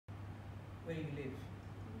where do you live?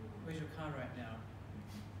 Where's your car right now?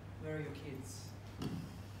 Where are your kids?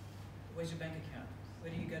 Where's your bank account?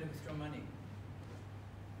 Where do you go to withdraw money?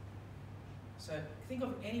 So think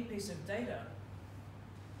of any piece of data: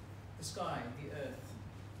 the sky, the earth,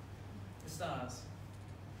 the stars.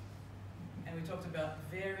 And we talked about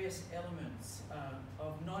various elements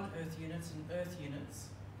of non-earth units and earth units.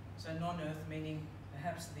 So non-earth meaning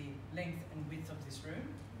perhaps the length and width of this room.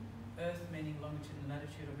 Earth meaning longitude and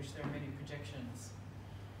latitude, of which there are many projections.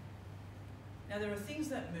 Now there are things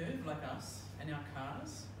that move, like us and our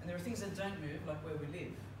cars, and there are things that don't move, like where we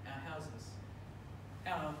live, our houses.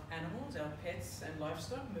 Our animals, our pets and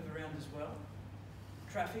livestock move around as well.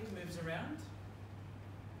 Traffic moves around.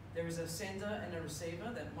 There is a sender and a receiver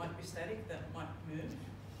that might be static, that might move.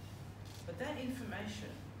 But that information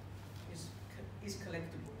is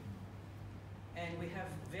collectible. And we have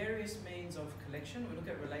various means of collection. We look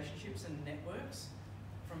at relationships and networks,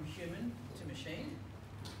 from human to machine,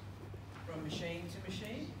 from machine to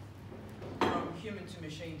machine, from human to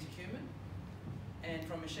machine to human, and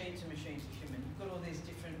from machine to machine to human. You've got all these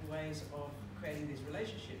different ways of creating these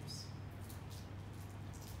relationships.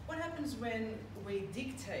 What happens when we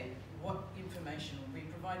dictate what information, we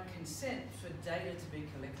provide consent for data to be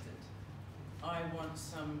collected? I want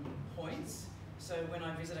some points, so when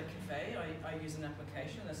I visit a cafe, I use an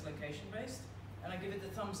application that's location-based, and I give it the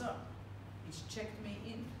thumbs up. It's checked me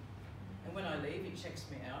in. And when I leave, it checks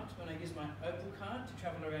me out. When I use my Opal card to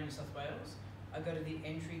travel around New South Wales, I go to the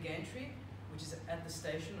entry gantry, which is at the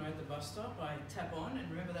station or at the bus stop. I tap on, and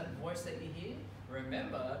remember that voice that you hear?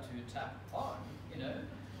 Remember to tap on, you know?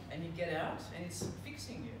 And you get out, and it's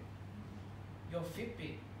fixing you. Your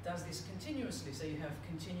Fitbit does this continuously, so you have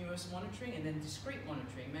continuous monitoring and then discrete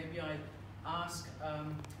monitoring. Maybe I ask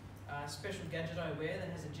a special gadget I wear that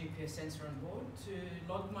has a GPS sensor on board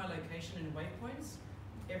to log my location and waypoints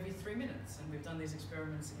every 3 minutes, and we've done these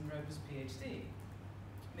experiments in Roba's PhD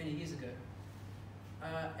many years ago.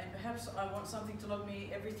 And perhaps I want something to log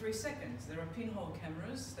me every 3 seconds. There are pinhole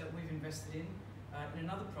cameras that we've invested in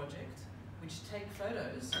another project, which take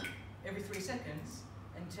photos every 3 seconds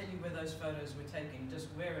and tell you where those photos were taken. Just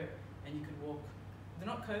wear it and you can walk. They're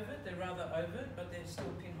not covert, they're rather overt, but they're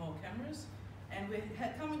still pinhole cameras. And we're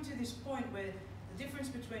coming to this point where the difference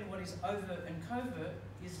between what is overt and covert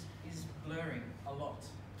is blurring a lot.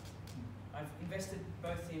 I've invested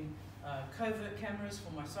both in covert cameras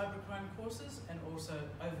for my cybercrime courses and also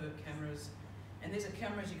overt cameras. And these are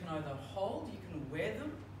cameras you can either hold, you can wear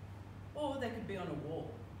them, or they could be on a wall.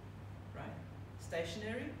 Right?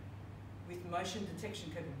 Stationary with motion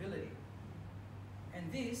detection capability.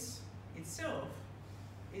 And this itself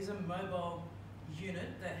is a mobile unit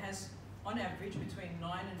that has, on average, between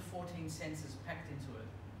 9 and 14 sensors packed into it.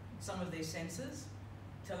 Some of these sensors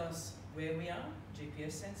tell us where we are,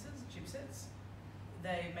 GPS sensors, chipsets.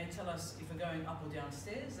 They may tell us if we're going up or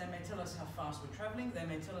downstairs. They may tell us how fast we're traveling. They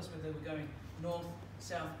may tell us whether we're going north,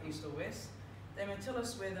 south, east, or west. They may tell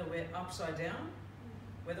us whether we're upside down,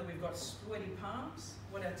 whether we've got sweaty palms,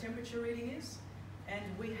 what our temperature reading is, and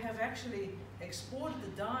we have actually exported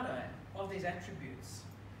the data of these attributes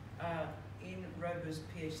in Roba's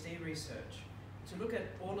PhD research to look at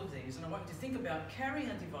all of these. And I want you to think about carrying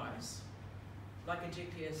a device like a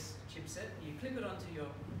GPS chipset. You clip it onto your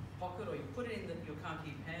pocket, or you put it in your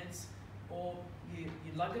khaki pants, or you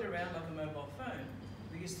lug it around like a mobile phone.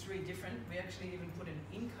 We used 3 different. We actually even put an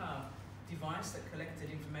in-car device that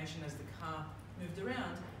collected information as the car moved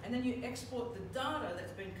around, and then you export the data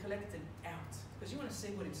that's been collected out, because you want to see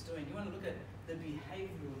what it's doing. You want to look at the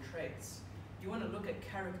behavioral traits. You want to look at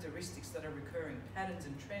characteristics that are recurring, patterns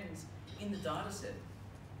and trends in the data set.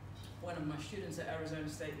 One of my students at Arizona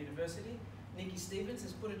State University, Nikki Stevens,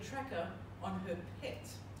 has put a tracker on her pet,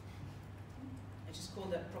 and she's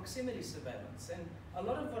called that proximity surveillance. And a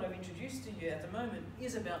lot of what I've introduced to you at the moment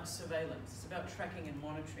is about surveillance. It's about tracking and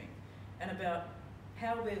monitoring, and about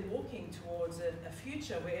how we're walking towards a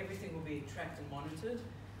future where everything will be tracked and monitored.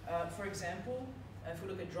 For example, if we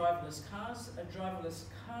look at driverless cars, a driverless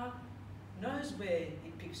car knows where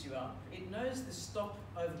it picks you up. It knows the stop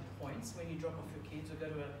over points when you drop off your kids or go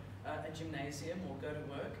to a gymnasium or go to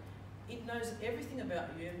work. It knows everything about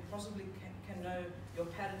you, and possibly can know your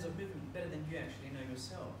patterns of movement better than you actually know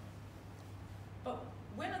yourself. But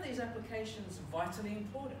when are these applications vitally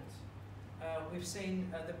important? We've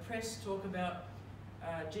seen the press talk about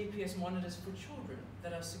GPS monitors for children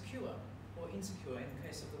that are secure or insecure, in the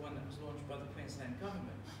case of the one that was launched by the Queensland government.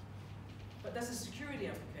 But that's a security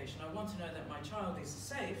application. I want to know that my child is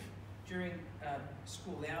safe during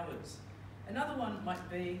school hours. Another one might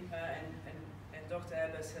be, and Dr.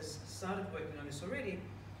 Abbas has started working on this already,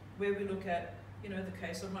 where we look at you know, the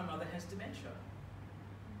case of my mother has dementia.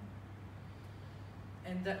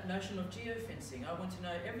 And that notion of geofencing, I want to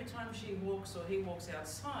know every time she walks or he walks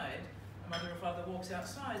outside, my mother or father walks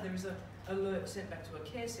outside, there is an alert sent back to a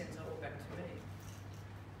care centre or back to me.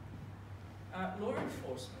 Law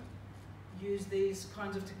enforcement use these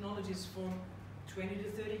kinds of technologies for 20 to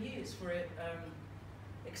 30 years for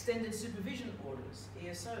extended supervision orders,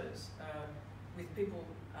 ESOs, with people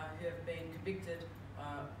who have been convicted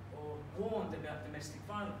or warned about domestic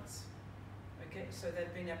violence. Okay, so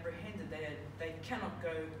they've been apprehended. They cannot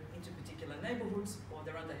go into particular neighbourhoods, or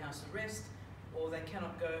they're under house arrest, or they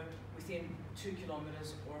cannot go within 2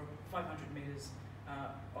 kilometres or 500 metres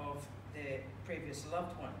of their previous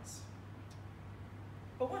loved ones.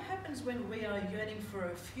 But what happens when we are yearning for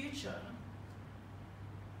a future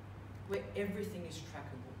where everything is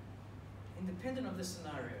trackable, independent of the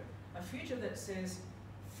scenario? A future that says,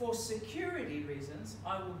 for security reasons,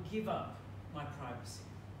 I will give up my privacy.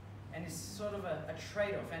 And it's sort of a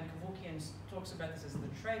trade-off, and Kevorkian talks about this as the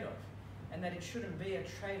trade-off, and that it shouldn't be a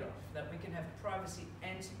trade-off, that we can have privacy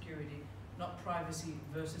and security, not privacy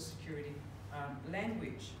versus security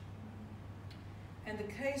language. And the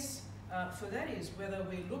case for that is whether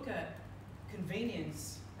we look at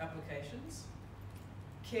convenience applications,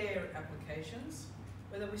 care applications,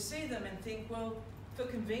 whether we see them and think, well, for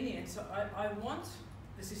convenience, I want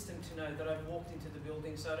the system to know that I've walked into the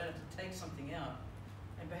building so I don't have to take something out.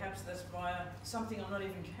 And perhaps that's via something I'm not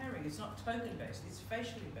even carrying. It's not token-based, it's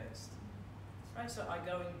facially based. Right? So I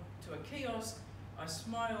go into a kiosk, I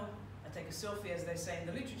smile, I take a selfie, as they say in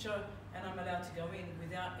the literature, and I'm allowed to go in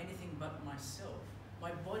without anything but myself.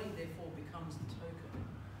 My body, therefore, becomes the token.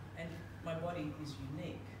 And my body is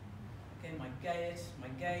unique. Okay, my gaze,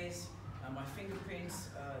 my fingerprints,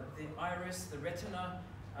 the iris, the retina,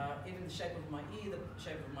 even the shape of my ear, the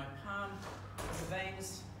shape of my palm, the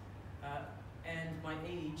veins, and my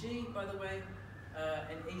EEG, by the way,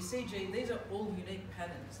 and ECG, these are all unique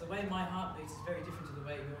patterns. The way my heart beats is very different to the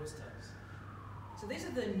way yours does. So these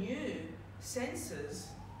are the new sensors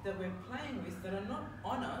that we're playing with that are not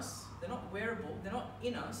on us, they're not wearable, they're not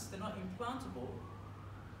in us, they're not implantable,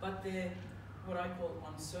 but they're what I call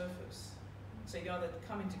on surface. So you either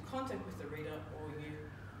come into contact with the reader or you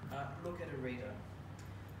look at a reader.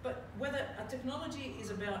 But whether a technology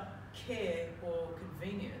is about care or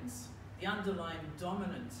convenience, the underlying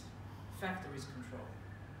dominant factor is control.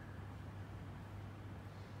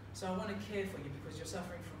 So I want to care for you because you're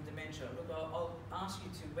suffering from dementia. Look, I'll ask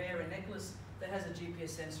you to wear a necklace that has a GPS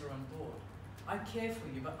sensor on board. I care for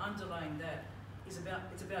you, but underlying that is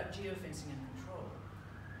it's about geofencing and control.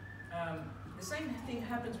 The same thing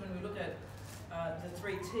happens when we look at the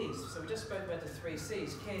 3 T's. So we just spoke about the 3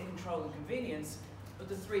 C's, care, control, and convenience, but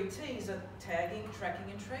the 3 T's are tagging,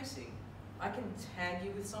 tracking, and tracing. I can tag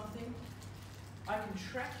you with something, I can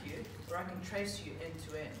track you, or I can trace you end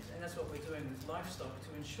to end. And that's what we're doing with livestock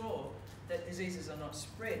to ensure that diseases are not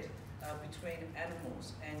spread between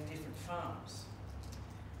animals and different farms.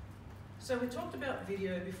 So we talked about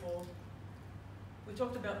video before, we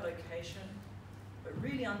talked about location, but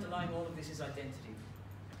really underlying all of this is identity,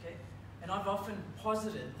 okay? And I've often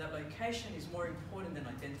posited that location is more important than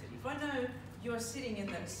identity. If I know you are sitting in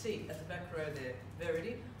that seat at the back row there,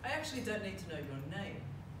 Verity, I actually don't need to know your name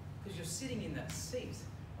because you're sitting in that seat.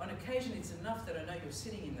 On occasion, it's enough that I know you're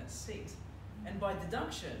sitting in that seat. And by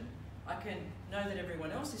deduction, I can know that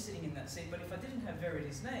everyone else is sitting in that seat, but if I didn't have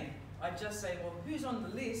Verity's name, I'd just say, well, who's on the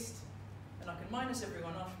list? And I can minus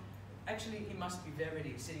everyone off. Actually, it must be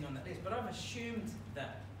Verity sitting on that list, but I've assumed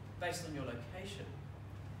that based on your location.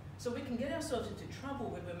 So we can get ourselves into trouble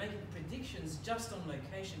when we're making predictions just on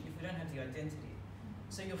location if we don't have the identity.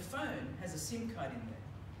 So your phone has a SIM card in there.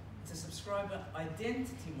 It's a subscriber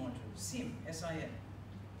identity module, SIM, S-I-M.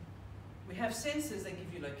 We have sensors that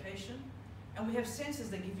give you location, and we have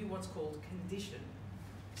sensors that give you what's called condition.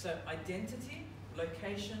 So identity,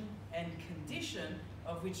 location, and condition,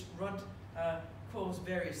 of which Rod calls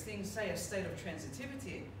various things, say a state of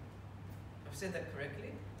transitivity. I've said that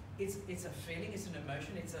correctly. It's a feeling, it's an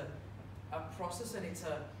emotion, it's a process, and it's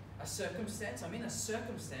a circumstance. I'm in a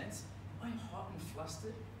circumstance. Am I hot and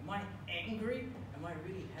flustered? Am I angry? Am I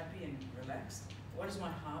really happy and relaxed? What does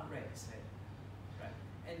my heart rate say? Right?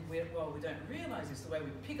 And we don't realize this, the way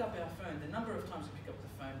we pick up our phone, the number of times we pick up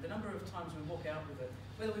the phone, the number of times we walk out with it,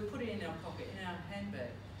 whether we put it in our pocket, in our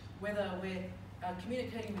handbag, whether we're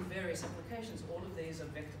communicating with various applications, all of these are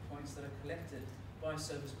vector points that are collected by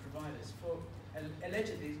service providers for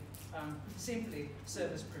allegedly simply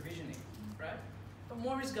service provisioning, right? But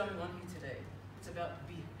more is going on here today. It's about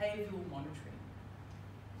behavioural monitoring.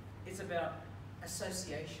 It's about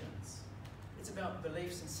associations. It's about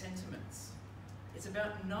beliefs and sentiments. It's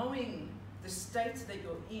about knowing the state that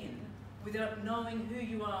you're in without knowing who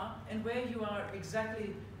you are and where you are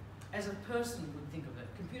exactly as a person would think of it.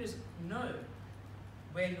 Computers know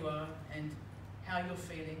where you are and how you're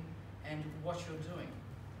feeling and what you're doing.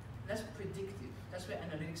 That's predictive. That's where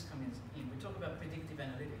analytics comes in. We talk about predictive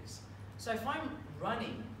analytics. So if I'm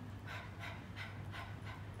running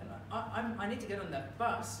and I need to get on that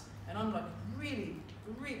bus and I'm like really,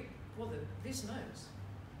 well, this knows.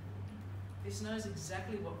 This knows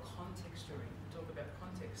exactly what context you're in. We talk about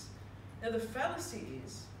context. Now the fallacy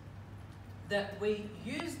is that we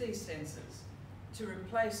use these sensors to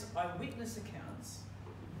replace eyewitness accounts,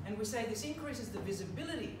 and we say this increases the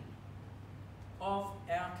visibility of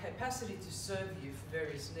our capacity to serve you for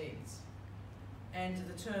various needs. And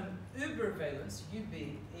the term Uberveillance,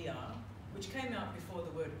 U-B-E-R, which came out before the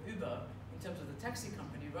word Uber in terms of the taxi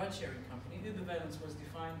company, ride-sharing company. Uberveillance was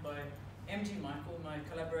defined by M.G. Michael, my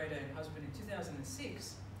collaborator and husband, in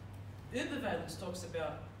 2006. Uberveillance talks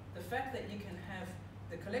about the fact that you can have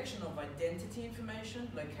the collection of identity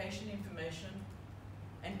information, location information,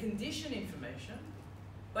 and condition information,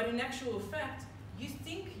 but in actual fact, you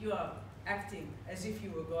think you are acting as if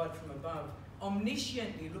you were God from above,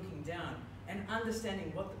 omnisciently looking down and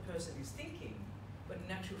understanding what the person is thinking, but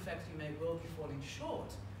in actual fact, you may well be falling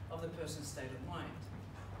short of the person's state of mind.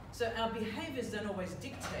 So our behaviors don't always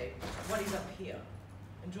dictate what is up here.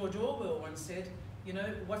 And George Orwell once said, you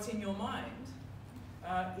know, what's in your mind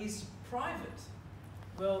is private.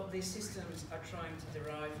 Well, these systems are trying to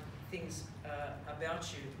derive things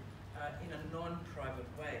about you in a non-private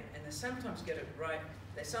way. And they sometimes get it right,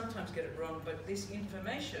 they sometimes get it wrong, but this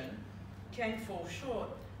information can fall short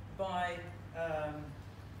by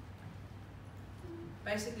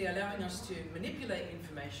basically allowing us to manipulate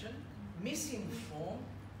information, misinform,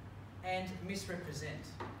 and misrepresent.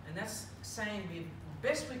 And that's saying the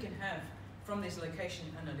best we can have from this location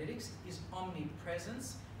analytics is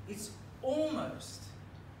omnipresence. It's almost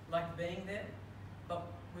like being there,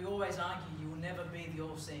 but we always argue you will never be the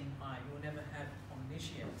all-seeing eye. You will never have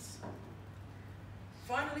omniscience.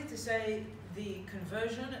 Finally, to say the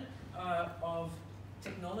conversion of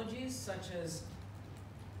technologies such as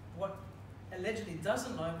what allegedly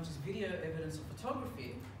doesn't lie, which is video evidence of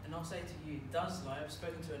photography, and I'll say to you, it does lie. I've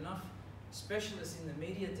spoken to enough specialists in the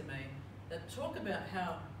media domain that talk about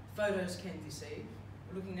how photos can deceive.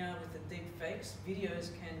 We're looking now with the deep fakes, videos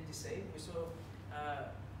can deceive. We saw,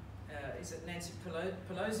 is it Nancy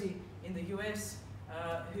Pelosi in the US,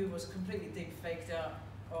 who was completely deep faked out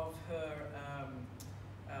of her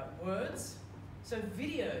words. So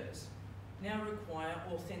videos now require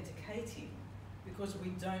authenticating because we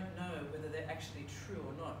don't know whether they're actually true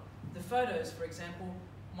or not. The photos, for example,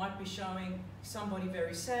 might be showing somebody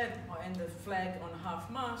very sad and the flag on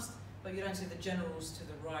half-mast, but you don't see the generals to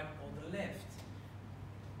the right or the left.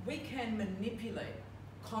 We can manipulate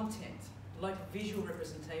content like visual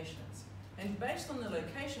representations. And based on the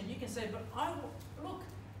location, you can say, but look,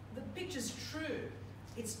 the picture's true.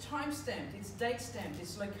 It's time-stamped, it's date-stamped,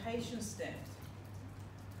 it's location-stamped.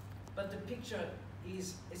 But the picture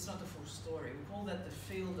it's not the full story. We call that the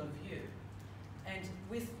field of view. And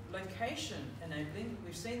with location enabling,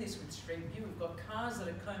 we've seen this with Street View. We've got cars that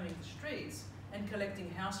are combing the streets and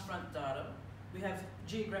collecting house front data. We have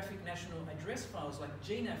geographic national address files like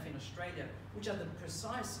GNAF in Australia, which are the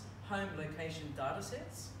precise home location data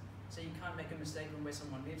sets. So you can't make a mistake on where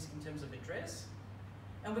someone lives in terms of address.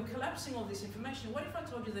 And we're collapsing all this information. What if I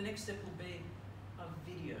told you the next step will be a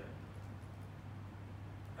video?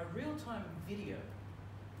 A real-time video.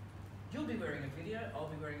 You'll be wearing a video, I'll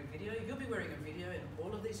be wearing a video, you'll be wearing a video, and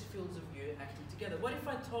all of these fields of view acting together. What if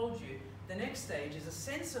I told you the next stage is a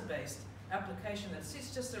sensor-based application that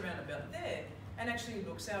sits just around about there and actually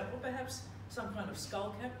looks out, or perhaps some kind of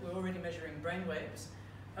skull cap, we're already measuring brain waves,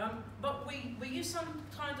 but we use some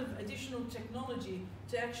kind of additional technology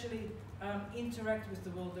to actually interact with the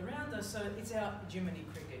world around us, so it's our Jiminy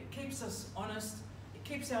Cricket. It keeps us honest, it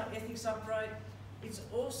keeps our ethics upright, it's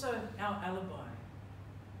also our alibi.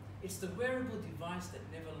 It's the wearable device that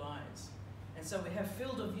never lies. And so we have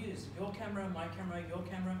field of views, your camera, my camera, your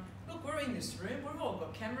camera. Look, we're in this room, we've all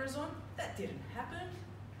got cameras on. That didn't happen.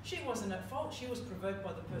 She wasn't at fault, she was provoked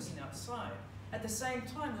by the person outside. At the same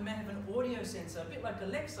time, we may have an audio sensor, a bit like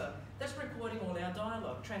Alexa, that's recording all our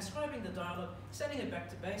dialogue, transcribing the dialogue, sending it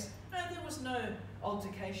back to base. No, there was no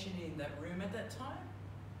altercation in that room at that time.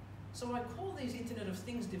 So I call these Internet of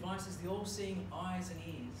Things devices the all-seeing eyes and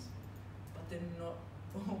ears, but they're not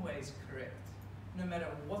always correct, no matter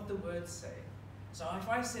what the words say. So if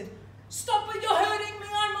I said, "Stop it, you're hurting me,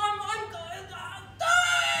 I'm going to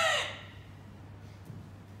die!"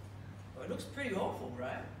 Well, it looks pretty awful,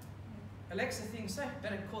 right? Alexa thinks, hey,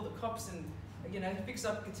 better call the cops and, you know, fix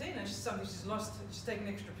up Katina. She's lost, she's taken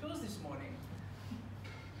extra pills this morning.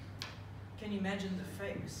 Can you imagine the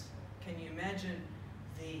fakes? Can you imagine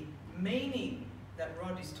the meaning that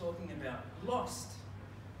Rod is talking about? Lost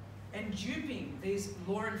and duping these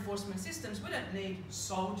law enforcement systems. We don't need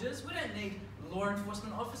soldiers. We don't need law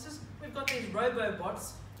enforcement officers. We've got these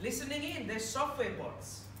robo-bots listening in. They're software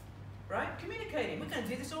bots, right? Communicating. We're going to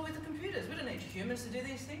do this all with the computers. We don't need humans to do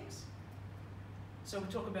these things. So we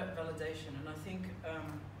talk about validation, and I think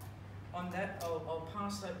on that I'll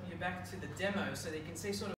pass you back to the demo so that you can see sort of